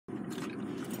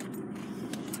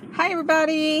Hi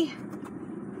everybody.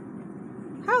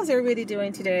 How's everybody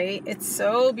doing today? It's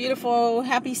so beautiful.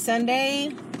 Happy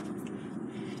Sunday.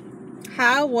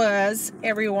 How was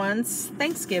everyone's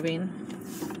Thanksgiving?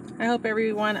 I hope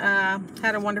everyone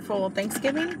had a wonderful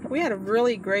Thanksgiving. We had a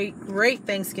really great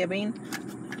Thanksgiving.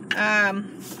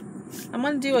 I'm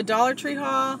gonna do a Dollar Tree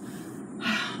haul.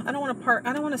 I don't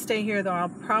want to stay here though. I'll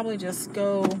probably just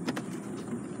go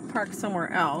park somewhere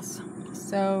else.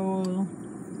 So,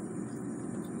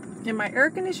 and my air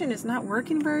conditioner is not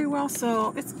working very well,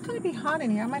 so it's going to be hot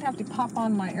in here. I might have to pop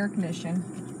on my air conditioner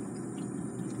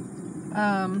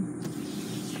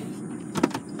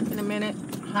in a minute.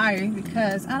 Hi,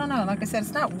 because I don't know. Like I said,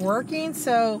 it's not working,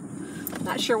 so I'm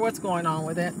not sure what's going on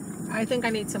with it. I think I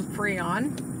need some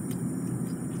Freon.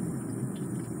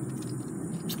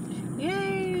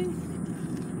 Yay!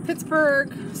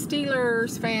 Pittsburgh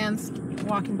Steelers fans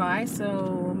walking by,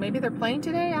 so maybe they're playing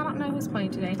today. I don't know who's playing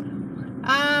today.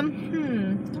 I'm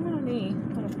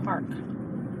gonna park.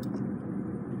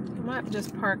 I might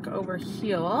just park over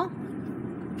here.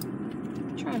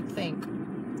 I'm trying to think,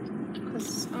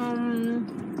 cause you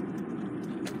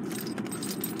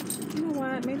know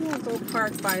what? Maybe I'll go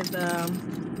park by the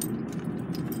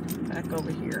back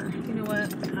over here. You know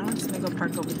what? I'm just gonna go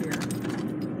park over here.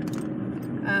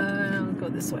 I'll go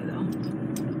this way though.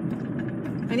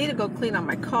 I need to go clean out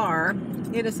my car.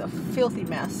 It is a filthy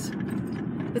mess.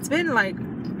 It's been like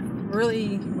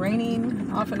really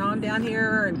raining off and on down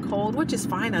here and cold, which is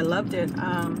fine. I loved it.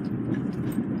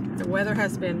 The weather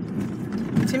has been,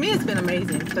 to me, it's been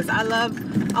amazing because I'm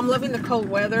loving the cold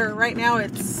weather. Right now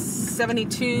it's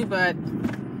 72, but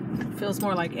it feels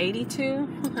more like 82.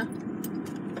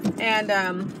 And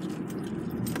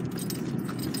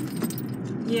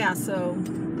yeah, so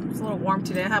it's a little warm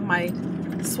today. I have my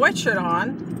sweatshirt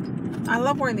on. I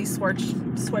love wearing these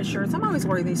sweatshirts. I'm always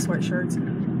wearing these sweatshirts.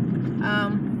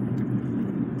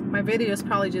 My videos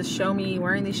probably just show me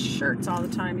wearing these shirts all the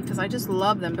time because I just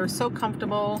love them. They're so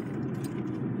comfortable.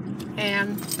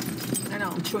 And I know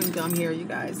I'm chewing gum here, you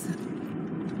guys.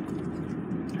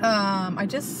 I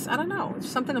don't know. There's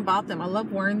something about them. I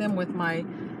love wearing them with my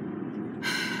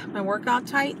workout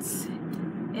tights.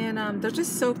 And they're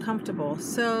just so comfortable.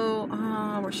 So,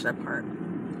 where should I park?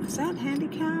 Is that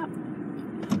handicap?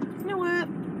 You know what?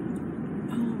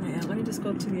 Oh man, let me just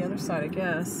go to the other side, I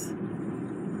guess.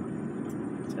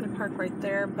 It's gonna park right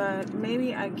there, but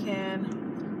maybe I can.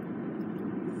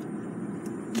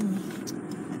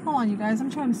 Hold on, you guys. I'm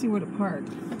trying to see where to park.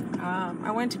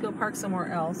 I went to go park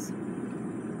somewhere else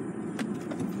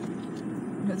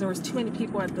because there was too many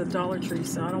people at the Dollar Tree,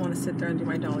 so I don't want to sit there and do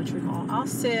my Dollar Tree haul. I'll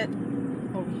sit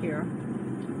over here,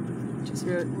 which is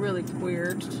really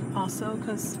weird also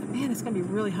because man, it's gonna be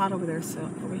really hot over there. So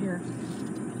over here.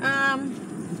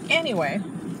 Anyway,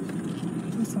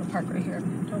 I'm just gonna park right here.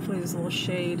 Hopefully there's a little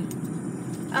shade.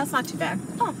 Oh, it's not too bad.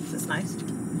 Oh, this is nice.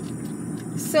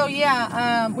 So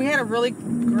yeah, we had a really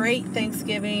great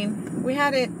Thanksgiving. We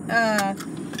had it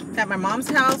at my mom's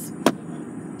house.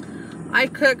 I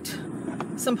cooked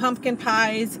some pumpkin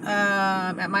pies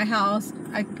at my house.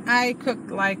 I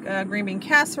cooked like green bean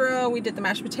casserole. We did the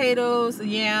mashed potatoes, the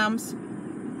yams.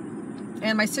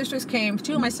 And my sisters came,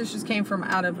 two of my sisters came from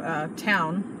out of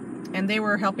town, and they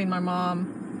were helping my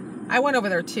mom. I went over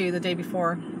there too the day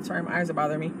before. Sorry, my eyes are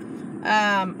bothering me.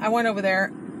 I went over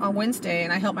there on Wednesday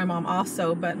and I helped my mom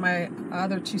also, but my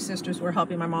other two sisters were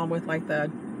helping my mom with like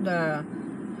the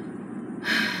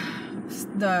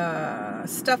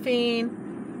stuffing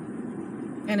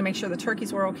and to make sure the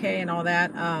turkeys were okay and all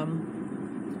that.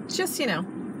 Just, you know,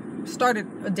 started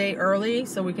a day early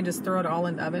so we can just throw it all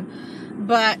in the oven.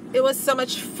 But it was so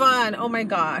much fun. Oh my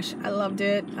gosh, I loved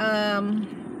it.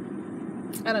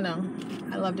 I don't know,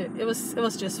 I loved it. It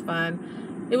was just fun.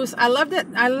 I loved it.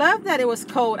 I love that it was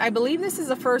cold. I believe this is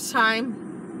the first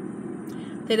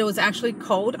time that it was actually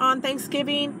cold on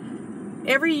Thanksgiving.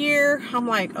 Every year I'm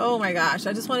like, oh my gosh,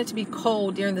 I just want it to be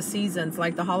cold during the seasons,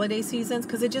 like the holiday seasons,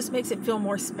 because it just makes it feel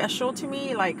more special to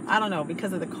me. Like, I don't know,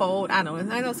 because of the cold. I don't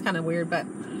know. I know it's kind of weird, but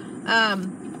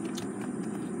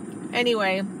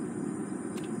anyway.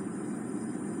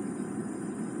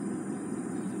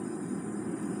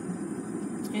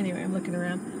 Anyway, I'm looking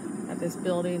around at this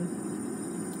building.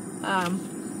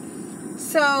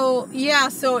 So yeah,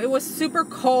 so it was super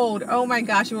cold. Oh my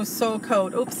gosh, it was so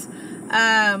cold. Oops.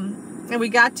 And we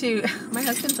got to, my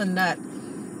husband's a nut.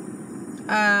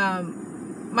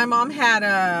 My mom had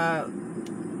a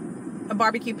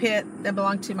barbecue pit that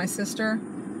belonged to my sister.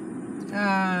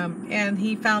 And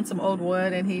he found some old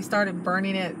wood and he started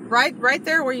burning it right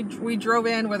there where we drove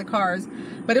in where the cars.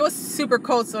 But it was super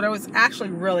cold, so it was actually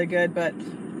really good. But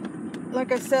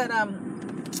like I said,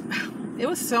 It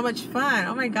was so much fun.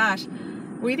 Oh my gosh.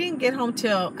 We didn't get home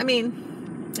till, I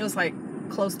mean, it was like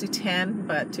close to 10,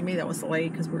 but to me that was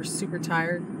late because we were super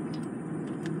tired.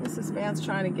 Mrs. Van's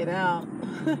trying to get out.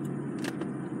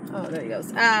 Oh, there he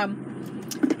goes.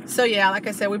 So yeah, like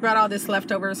I said, we brought all this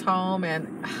leftovers home, and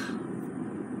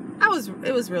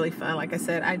it was really fun. Like I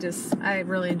said, I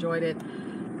really enjoyed it.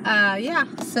 Yeah,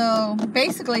 so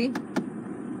basically,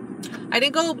 I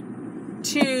didn't go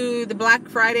to the Black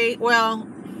Friday. Well,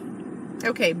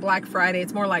 okay, Black Friday.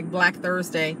 It's more like Black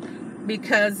Thursday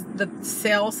because the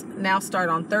sales now start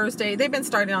on Thursday. They've been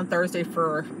starting on Thursday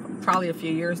for probably a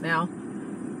few years now.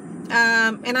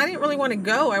 And I didn't really want to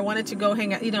go. I wanted to go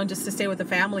hang out, you know, just to stay with the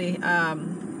family.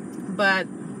 But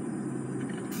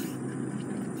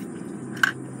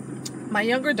my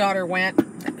younger daughter went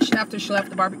after she left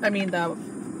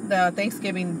the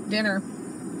Thanksgiving dinner.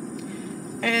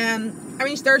 And I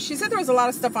mean, she said there was a lot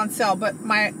of stuff on sale, but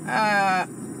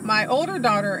my older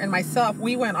daughter and myself,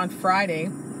 we went on Friday,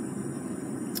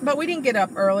 but we didn't get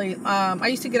up early. I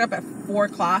used to get up at 4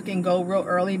 o'clock and go real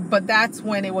early, but that's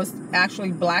when it was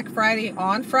actually Black Friday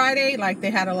on Friday. Like,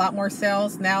 they had a lot more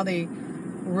sales. Now they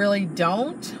really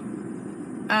don't.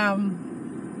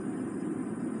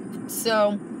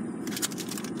 So,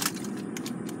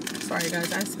 sorry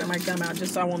guys, I spit my gum out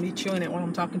just so I won't be chewing it when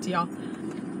I'm talking to y'all.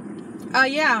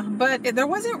 Yeah, but there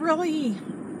wasn't really,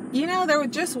 you know, there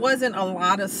just wasn't a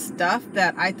lot of stuff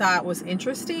that I thought was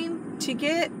interesting to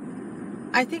get.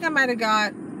 I think I might have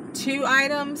got 2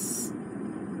 items,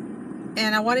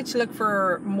 and I wanted to look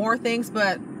for more things,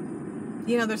 but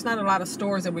you know, there's not a lot of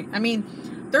stores that I mean,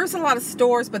 there's a lot of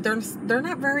stores, but they're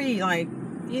not very, like,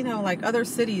 you know, like other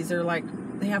cities are like,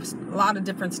 they have a lot of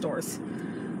different stores.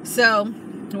 So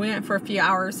we went for a few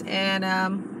hours,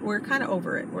 and we're kind of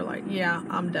over it. We're like, yeah,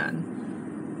 I'm done.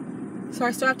 So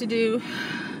I still have to do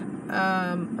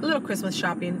a little Christmas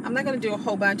shopping. I'm not going to do a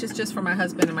whole bunch. It's just for my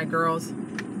husband and my girls.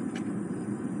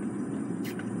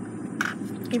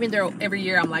 Even though every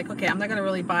year I'm like, okay, I'm not going to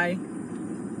really buy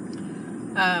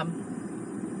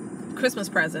Christmas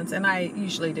presents, and I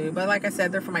usually do. But like I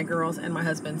said, they're for my girls and my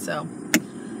husband. So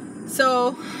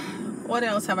what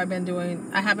else have I been doing?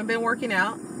 I haven't been working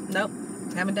out. Nope,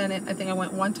 haven't done it. I think I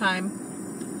went one time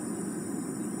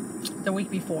the week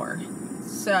before.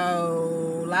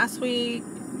 So last week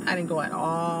I didn't go at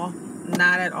all.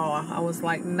 Not at all. I was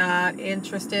like not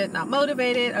interested, not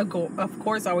motivated. Of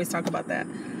course, I always talk about that.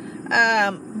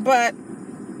 But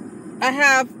I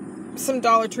have some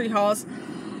Dollar Tree hauls.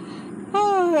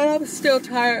 Oh, I'm still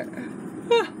tired.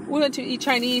 We went to eat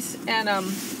Chinese, and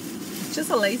it's just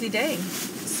a lazy day.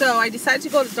 So I decided to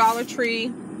go to Dollar Tree,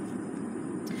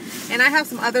 and I have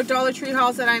some other Dollar Tree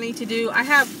hauls that I need to do. I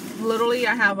have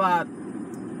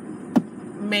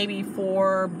maybe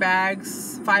 5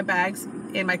 bags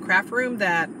in my craft room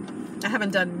that I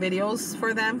haven't done videos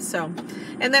for them. So,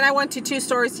 and then I went to 2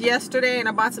 stores yesterday and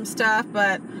I bought some stuff,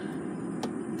 but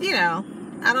you know,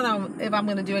 I don't know if I'm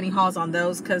going to do any hauls on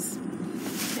those because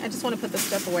I just want to put the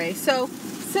stuff away. So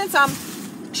since I'm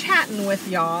chatting with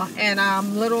y'all and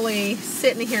I'm literally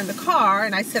sitting here in the car,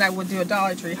 and I said I would do a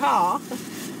Dollar Tree haul,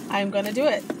 I'm going to do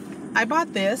it. I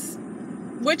bought this,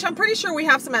 which I'm pretty sure we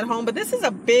have some at home, but this is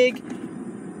a big,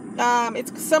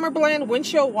 it's Summer Blend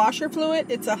windshield washer fluid.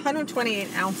 It's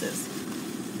 128 ounces.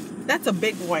 That's a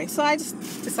big boy. So I just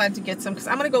decided to get some because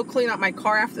I'm going to go clean out my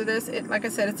car after this. Like I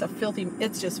said, it's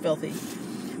just filthy.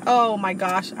 Oh my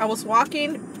gosh. I was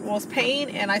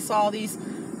paying, and I saw these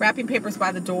wrapping papers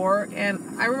by the door, and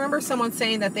I remember someone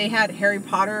saying that they had Harry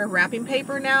Potter wrapping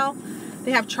paper now.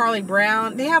 They have Charlie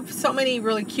Brown. They have so many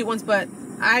really cute ones, but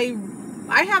I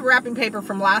have wrapping paper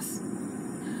from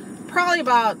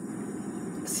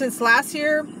since last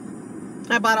year.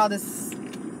 I bought all this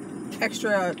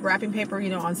extra wrapping paper, you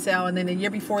know, on sale, and then the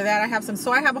year before that I have some,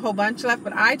 so I have a whole bunch left.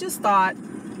 But I just thought,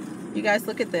 you guys,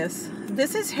 look at this.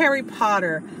 This is Harry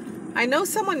Potter. I know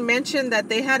someone mentioned that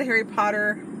they had Harry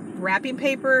Potter wrapping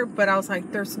paper, but I was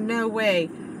like, there's no way.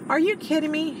 Are you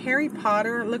kidding me? Harry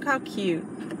Potter, look how cute.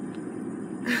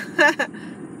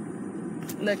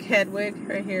 Look, Hedwig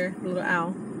right here, little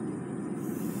owl.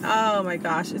 Oh my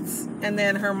gosh, and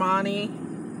then Hermione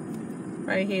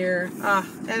right here.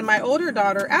 And my older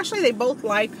daughter, actually they both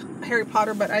like Harry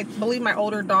Potter, but I believe my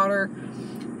older daughter,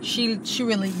 she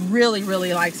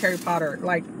really likes Harry Potter,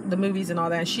 like the movies and all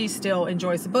that. She still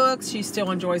enjoys the books. She still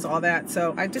enjoys all that.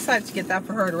 So I decided to get that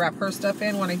for her to wrap her stuff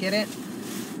in when I get it.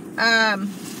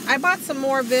 I bought some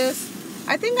more of this.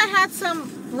 I think I had some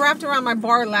wrapped around my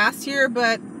bar last year,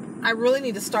 but I really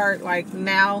need to start like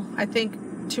now. I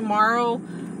think tomorrow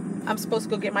I'm supposed to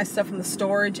go get my stuff from the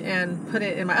storage and put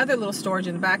it in my other little storage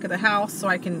in the back of the house so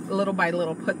I can little by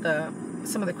little put the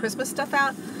some of the Christmas stuff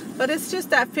out. But it's just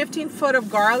that 15 foot of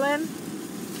garland.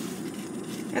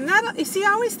 And that, you see, I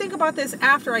always think about this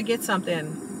after I get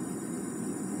something.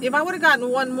 If I would have gotten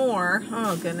one more,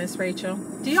 oh goodness, Rachel.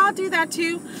 Do y'all do that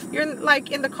too? You're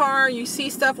like in the car, you see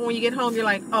stuff, and when you get home, you're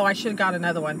like, oh, I should have got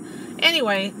another one.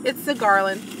 Anyway, it's the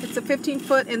garland. It's a 15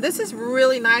 foot, and this is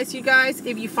really nice, you guys,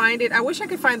 if you find it. I wish I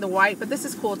could find the white, but this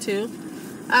is cool too.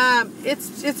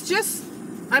 It's just,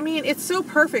 I mean, it's so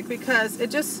perfect because it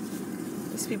just,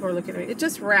 these people are looking at me. It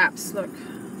just wraps, look,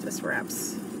 just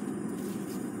wraps.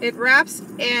 It wraps,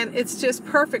 and it's just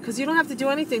perfect because you don't have to do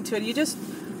anything to it.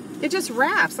 It just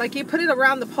wraps. Like you put it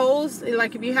around the poles.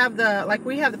 Like if you have the, like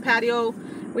we have the patio,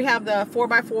 we have the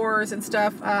 4x4s and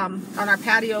stuff on our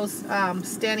patios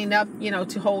standing up, you know,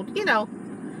 to hold, you know,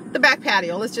 the back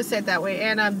patio. Let's just say it that way.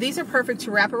 And these are perfect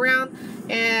to wrap around.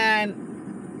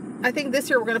 And I think this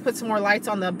year we're going to put some more lights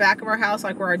on the back of our house,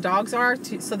 like where our dogs are,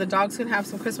 so the dogs can have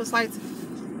some Christmas lights.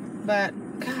 But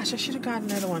gosh, I should have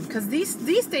gotten another one because these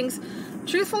things,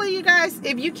 truthfully, you guys,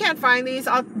 if you can't find these,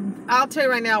 I'll tell you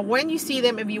right now, when you see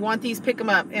them, if you want these, pick them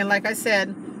up. And like I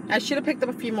said, I should have picked up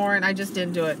a few more and I just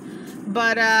didn't do it.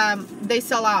 But they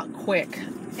sell out quick.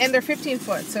 And they're 15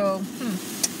 foot, so,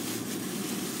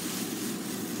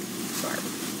 Sorry.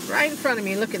 Right in front of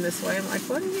me, looking this way. I'm like,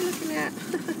 what are you looking at?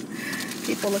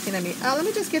 People looking at me. Let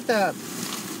me just get the...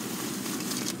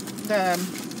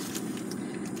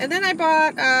 And then I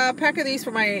bought a pack of these for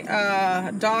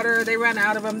my daughter. They ran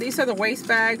out of them. These are the waste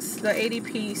bags, the 80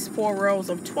 piece, 4 rows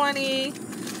of 20. I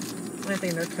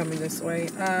think they're coming this way.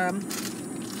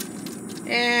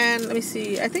 And let me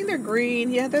see. I think they're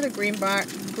green. Yeah, they're the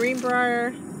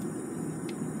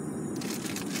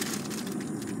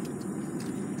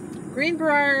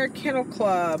Greenbrier Kennel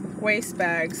Club waste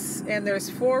bags. And there's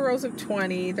 4 rows of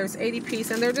 20. There's 80 piece,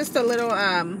 and they're just a little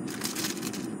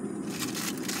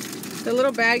the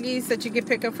little baggies that you can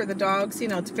pick up for the dogs, you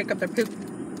know, to pick up their poop.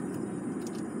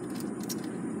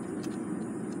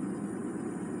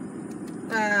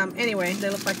 Anyway, they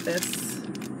look like this.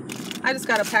 I just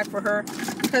got a pack for her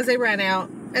because they ran out,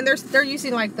 and they're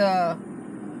using like the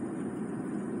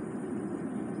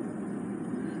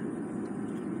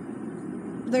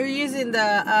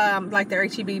like their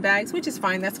HEB bags, which is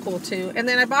fine. That's cool too. And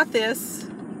then I bought this.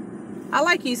 I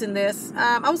like using this.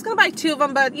 I was gonna buy 2 of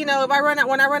them, but you know, when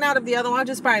I run out of the other one, I'll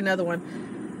just buy another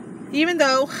one. Even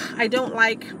though I don't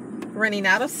like running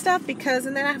out of stuff and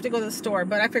then I have to go to the store.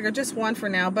 But I figured just one for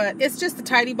now. But it's just the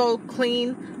Tidy Bowl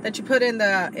Clean that you put in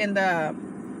the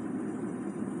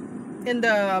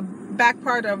back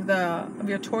part of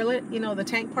your toilet. You know, the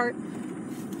tank part.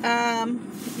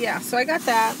 Yeah. So I got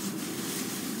that.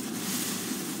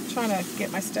 I'm trying to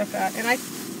get my stuff out, and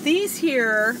these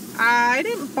here, I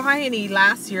didn't buy any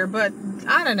last year, but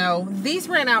I don't know. These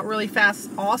ran out really fast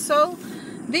also.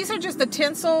 These are just the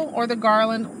tinsel or the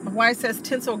garland. Why it says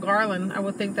tinsel garland, I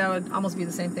would think that would almost be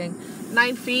the same thing.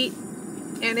 9 feet,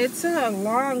 and it's a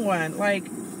long one.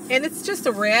 And it's just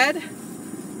a red.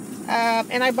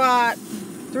 And I bought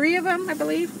 3 of them, I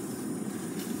believe.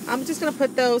 I'm just going to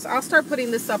put those. I'll start putting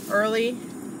this up early.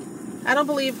 I don't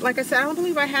believe, like I said, I don't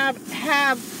believe I have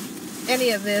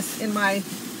any of this in my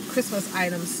Christmas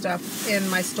item stuff in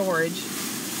my storage.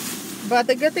 But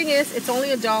the good thing is it's only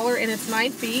 $1 and it's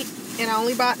 9 feet, and I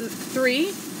only bought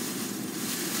 3.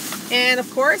 And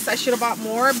of course I should have bought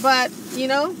more, but you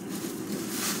know,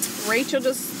 Rachel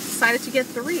just decided to get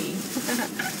 3.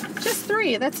 Just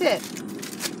 3, that's it.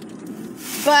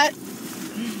 But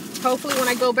hopefully when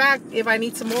I go back, if I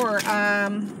need some more,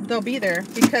 they'll be there,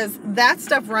 because that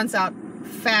stuff runs out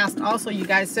fast also, you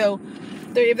guys. So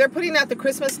if they're putting out the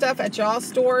Christmas stuff at y'all's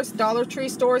stores, Dollar Tree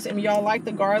stores, and y'all like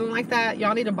the garland like that,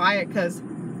 y'all need to buy it, because,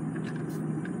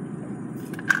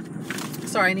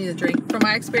 sorry, I need a drink. From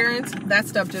my experience, that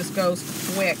stuff just goes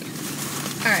quick.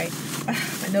 Alright,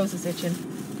 my nose is itching.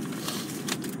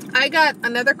 I got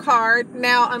another card.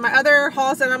 Now, on my other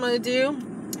hauls that I'm going to do,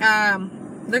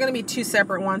 they're going to be 2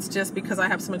 separate ones just because I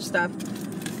have so much stuff.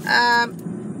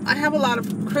 I have a lot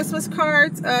of Christmas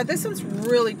cards. This one's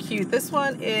really cute. This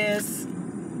one it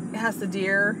has the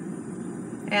deer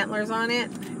antlers on it.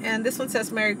 And this one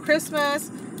says, Merry Christmas.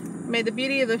 May the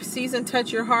beauty of the season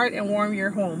touch your heart and warm your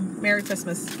home. Merry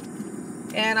Christmas.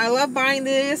 And I love buying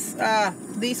these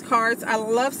cards. I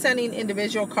love sending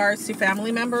individual cards to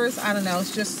family members. I don't know.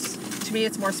 It's just, to me,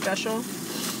 it's more special.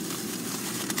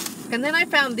 And then I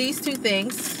found these 2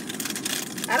 things.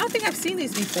 I don't think I've seen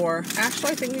these before.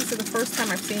 Actually, I think these are the first time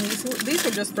I've seen these. These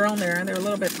were just thrown there, and they're a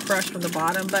little bit crushed from the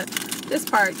bottom. But this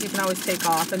part you can always take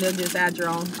off, and then just add your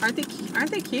own. Aren't they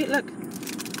cute? Look,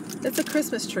 it's a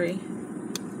Christmas tree.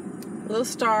 A little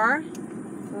star.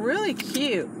 Really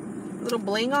cute. little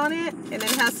bling on it, and then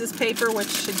it has this paper which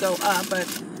should go up,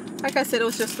 but like I said, it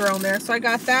was just thrown there. So I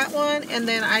got that one, and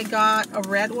then I got a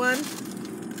red one.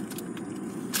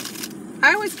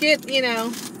 I always get, you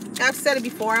know, I've said it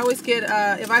before, I always get,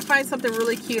 if I find something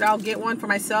really cute, I'll get one for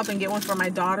myself and get one for my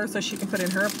daughter so she can put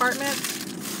in her apartment.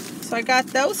 So I got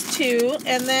those two,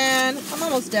 and then I'm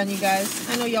almost done, you guys.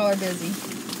 I know y'all are busy.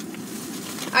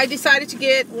 I decided to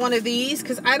get one of these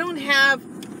because I don't have,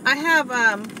 I have,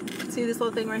 see this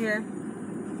little thing right here?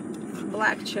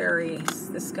 Black cherry.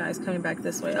 This guy's coming back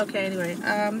this way. Okay, anyway,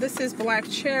 this is black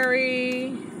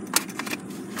cherry.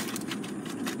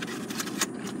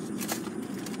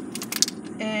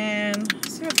 And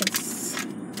let's see if I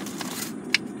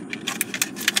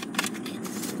can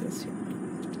see this here.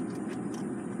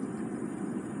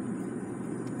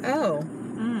 Oh,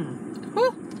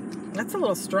 whew, that's a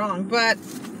little strong, but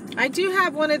I do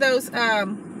have one of those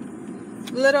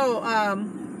little,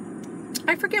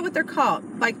 I forget what they're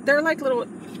called. Like, they're like little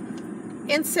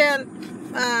incense,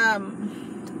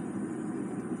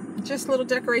 just little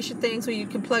decoration things where you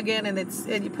can plug in, and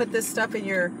you put this stuff in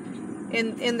your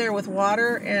in there with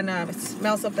water, and it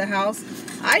smells up the house.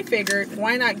 I figured,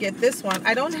 why not get this one?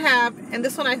 I don't have, and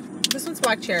this one's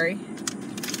black cherry,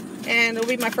 and it'll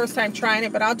be my first time trying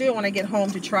it, but I'll do it when I get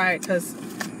home to try it, because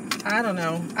I don't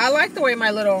know. I like the way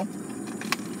my little,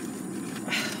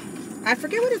 I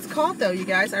forget what it's called though, you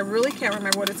guys. I really can't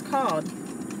remember what it's called.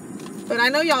 But I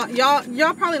know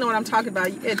y'all probably know what I'm talking about.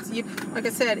 It's, you, like I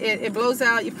said, it blows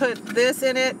out. You put this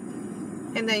in it,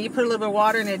 and then you put a little bit of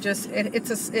water, and it just it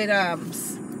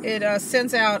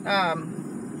sends out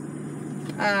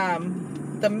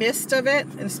the mist of it,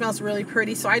 and it smells really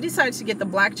pretty. So I decided to get the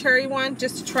black cherry one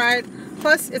just to try it.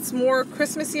 Plus, it's more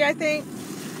Christmassy, I think.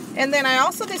 And then I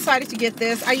also decided to get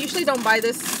this. I usually don't buy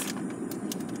this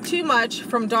too much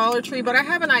from Dollar Tree, but I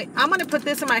have an I'm gonna put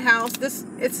this in my house.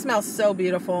 It smells so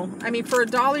beautiful. I mean, for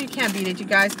 $1 you can't beat it, you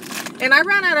guys. And I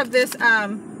ran out of this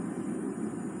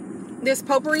this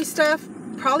potpourri stuff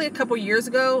probably a couple years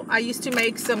ago. I used to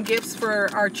make some gifts for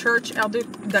our church,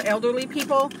 the elderly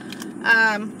people.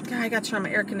 God, I got to turn my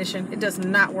air condition. It does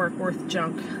not work worth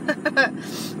junk.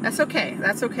 That's okay.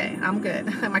 That's okay. I'm good.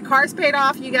 My car's paid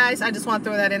off, you guys. I just want to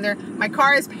throw that in there. My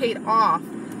car is paid off.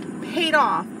 Paid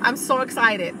off. I'm so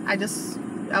excited.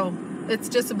 Oh, it's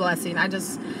just a blessing.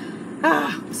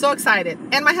 So excited.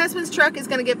 And my husband's truck is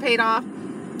going to get paid off.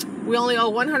 We only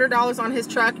owe $100 on his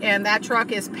truck, and that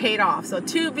truck is paid off. So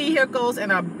 2 vehicles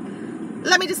and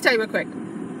let me just tell you real quick.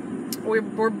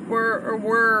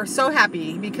 We're so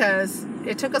happy because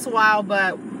it took us a while,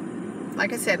 but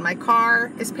like I said, my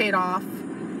car is paid off.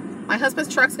 My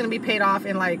husband's truck's going to be paid off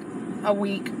in like a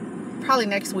week, probably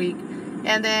next week.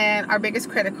 And then our biggest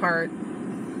credit card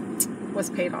was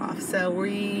paid off. So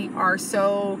we are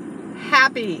so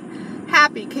happy.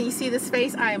 Happy. Can you see this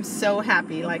face? I am so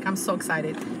happy. Like, I'm so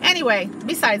excited. Anyway,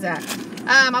 besides that,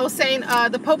 I was saying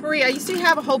the potpourri. I used to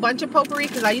have a whole bunch of potpourri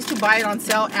because I used to buy it on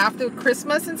sale after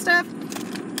Christmas and stuff.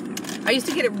 I used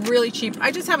to get it really cheap.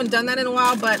 I just haven't done that in a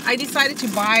while, but I decided to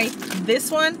buy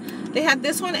this one. They had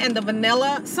this one and the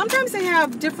vanilla. Sometimes they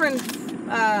have different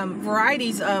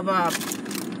varieties of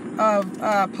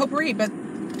potpourri, but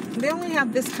they only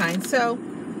have this kind. So,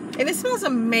 and it smells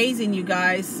amazing, you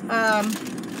guys.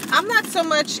 I'm not so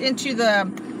much into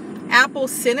the apple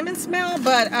cinnamon smell,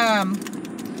 but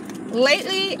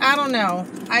lately, I don't know.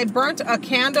 I burnt a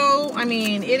candle. I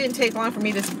mean, it didn't take long for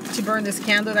me to burn this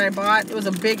candle that I bought. It was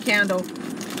a big candle.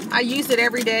 I use it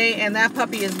every day, and that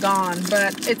puppy is gone,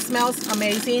 but it smells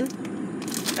amazing.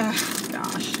 Oh,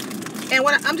 gosh. And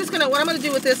what I'm gonna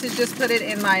do with this is just put it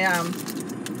in my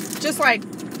just like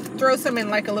throw some in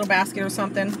like a little basket or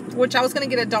something, which I was gonna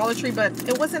get at Dollar Tree, but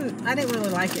it wasn't, I didn't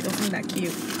really like it. It wasn't that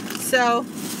cute. So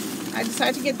I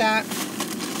decided to get that.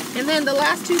 And then the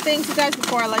last 2 things, you guys,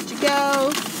 before I let you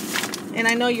go, and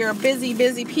I know you're busy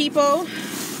people.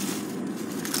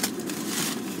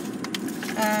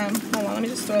 Hold on, let me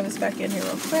just throw this back in here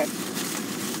real quick.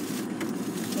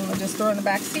 I'll just throw it in the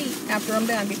back seat after I'm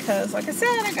done because, like I said,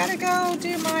 I gotta go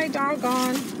do my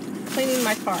doggone cleaning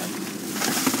my car.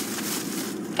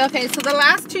 Okay, so the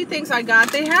last 2 things I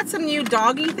got, they had some new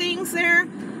doggy things there.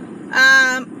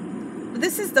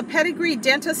 This is the Pedigree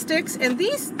Denta-Sticks, and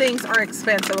these things are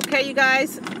expensive, okay, you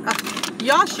guys?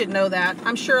 Y'all should know that.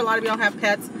 I'm sure a lot of y'all have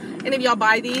pets, and if y'all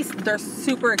buy these, they're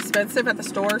super expensive at the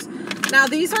stores. Now,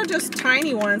 these are just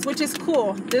tiny ones, which is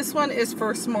cool. This one is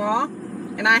for small,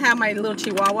 and I have my little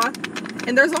Chihuahua,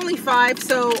 and there's only 5,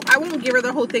 so I won't give her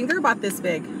the whole thing. They're about this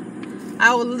big.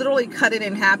 I will literally cut it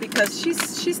in half because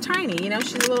she's tiny, you know,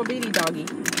 she's a little bitty doggy.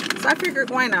 So I figured,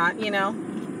 why not, you know?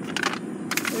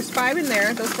 There's 5 in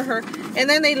there. Those for her. And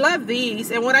then they love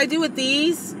these. And what I do with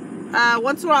these,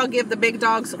 once in a while I'll give the big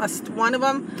dogs one of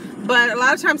them. But a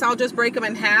lot of times I'll just break them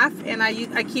in half. And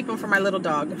I keep them for my little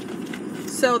dog.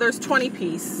 So there's 20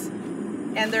 piece.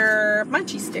 And they're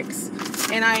Munchie sticks.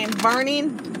 And I am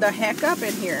burning the heck up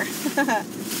in here.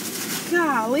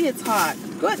 Golly, it's hot.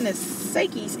 Goodness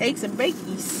sakeys, aches and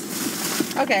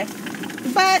bakies. Okay.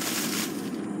 But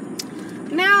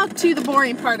now to the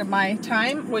boring part of my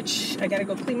time, which I gotta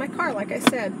go clean my car, like I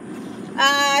said.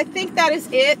 I think that is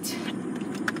it.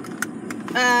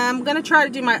 I'm gonna try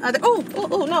to do my other.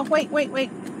 Oh, no, wait. What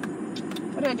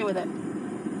do I do with it?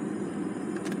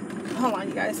 Hold on,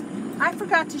 you guys. I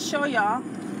forgot to show y'all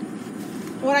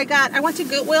what I got. I went to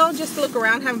Goodwill just to look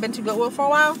around. Haven't been to Goodwill for a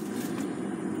while.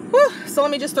 Whew. So let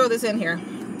me just throw this in here.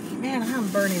 Man, I'm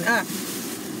burning up.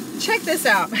 Check this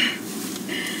out.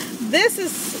 This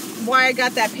is why I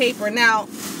got that paper. Now,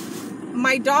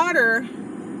 my daughter,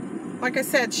 like I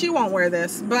said, she won't wear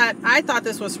this, but I thought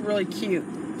this was really cute.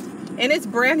 And it's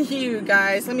brand new,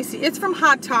 guys. Let me see. It's from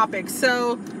Hot Topic.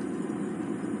 So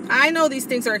I know these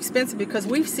things are expensive because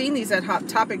we've seen these at Hot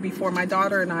Topic before, my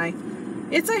daughter and I.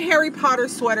 It's a Harry Potter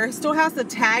sweater. It still has the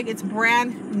tag. It's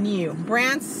brand new.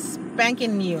 Brand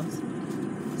spanking new.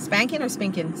 Spanking or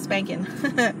spinking? Spanking.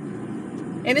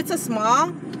 And it's a small.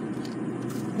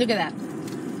 Look at that.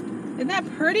 Isn't that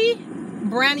pretty?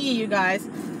 Brand new, you guys.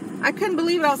 I couldn't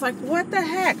believe it. I was like, what the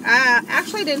heck? I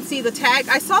actually didn't see the tag.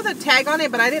 I saw the tag on it,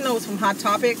 but I didn't know it was from Hot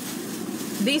Topic.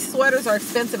 These sweaters are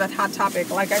expensive at Hot Topic,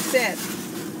 like I said.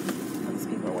 These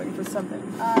people are waiting for something.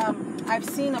 I've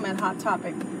seen them at Hot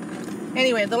Topic.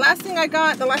 Anyway, the last thing I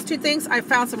got, the last 2 things, I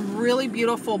found some really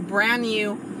beautiful, brand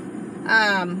new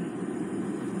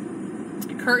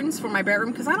curtains for my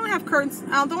bedroom, because I don't have curtains.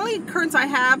 The only curtains I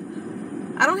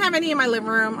don't have any in my living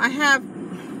room. I have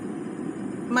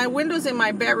my windows in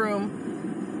my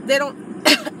bedroom. They don't.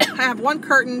 I have one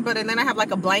curtain, but and then I have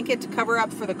like a blanket to cover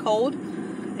up for the cold.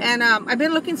 And I've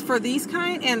been looking for these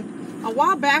kind. And a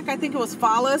while back, I think it was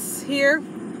Fallas here.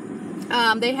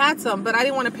 They had some, but I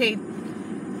didn't want to pay.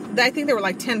 I think they were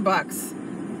like $10.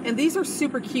 And these are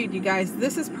super cute, you guys.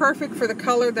 This is perfect for the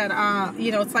color that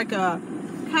you know, it's like a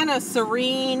kind of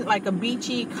serene, like a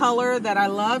beachy color that I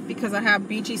love, because I have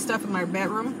beachy stuff in my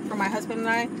bedroom for my husband and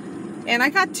I. And I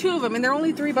got 2 of them, and they're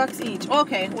only $3 each.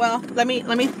 Okay, well, let me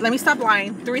stop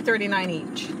lying. $3.39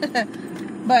 each.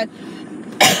 But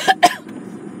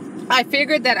I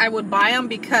figured that I would buy them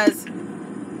because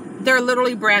they're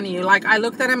literally brand new. Like, I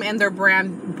looked at them and they're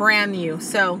brand new.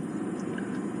 So,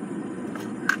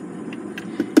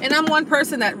 and I'm one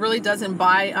person that really doesn't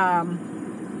buy.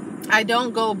 I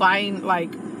don't go buying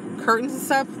like curtains and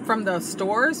stuff from the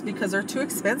stores because they're too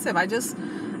expensive. I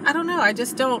don't know. I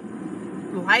just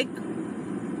don't like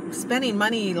spending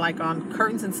money like on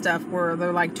curtains and stuff where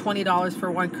they're like $20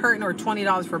 for one curtain or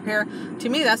 $20 for a pair. To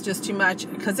me, that's just too much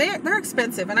because they're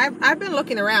expensive. And I've been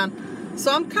looking around,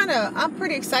 so I'm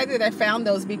pretty excited I found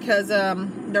those because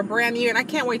they're brand new and I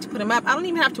can't wait to put them up. I don't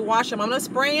even have to wash them. I'm gonna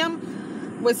spray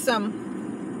them with some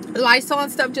Lysol and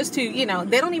stuff just to, you know,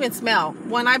 they don't even smell.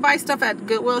 When I buy stuff at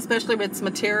Goodwill, especially if it's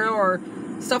material or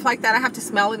stuff like that, I have to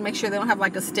smell it and make sure they don't have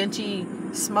like a stingy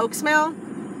smoke smell.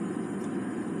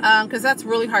 Because that's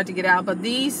really hard to get out. But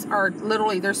these are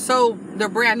literally, they're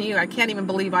brand new. I can't even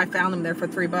believe I found them there for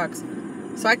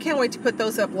 $3. So I can't wait to put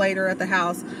those up later at the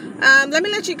house. Let me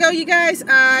let you go, you guys.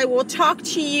 I will talk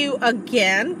to you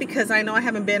again because I know I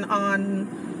haven't been on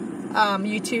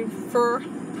YouTube for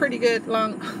pretty good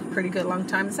long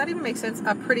time. Does that even make sense?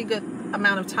 A pretty good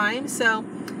amount of time. So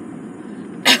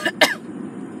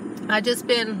I just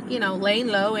been, you know, laying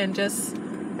low and just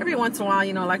every once in a while,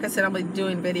 you know, like I said, I'll be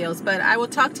doing videos, but I will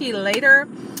talk to you later.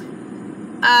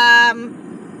 And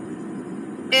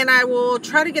I will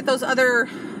try to get those other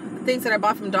things that I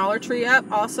bought from Dollar Tree up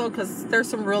also, because there's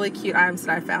some really cute items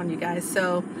that I found, you guys.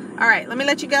 So, all right, let me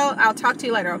let you go. I'll talk to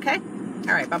you later, okay?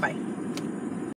 All right, bye-bye.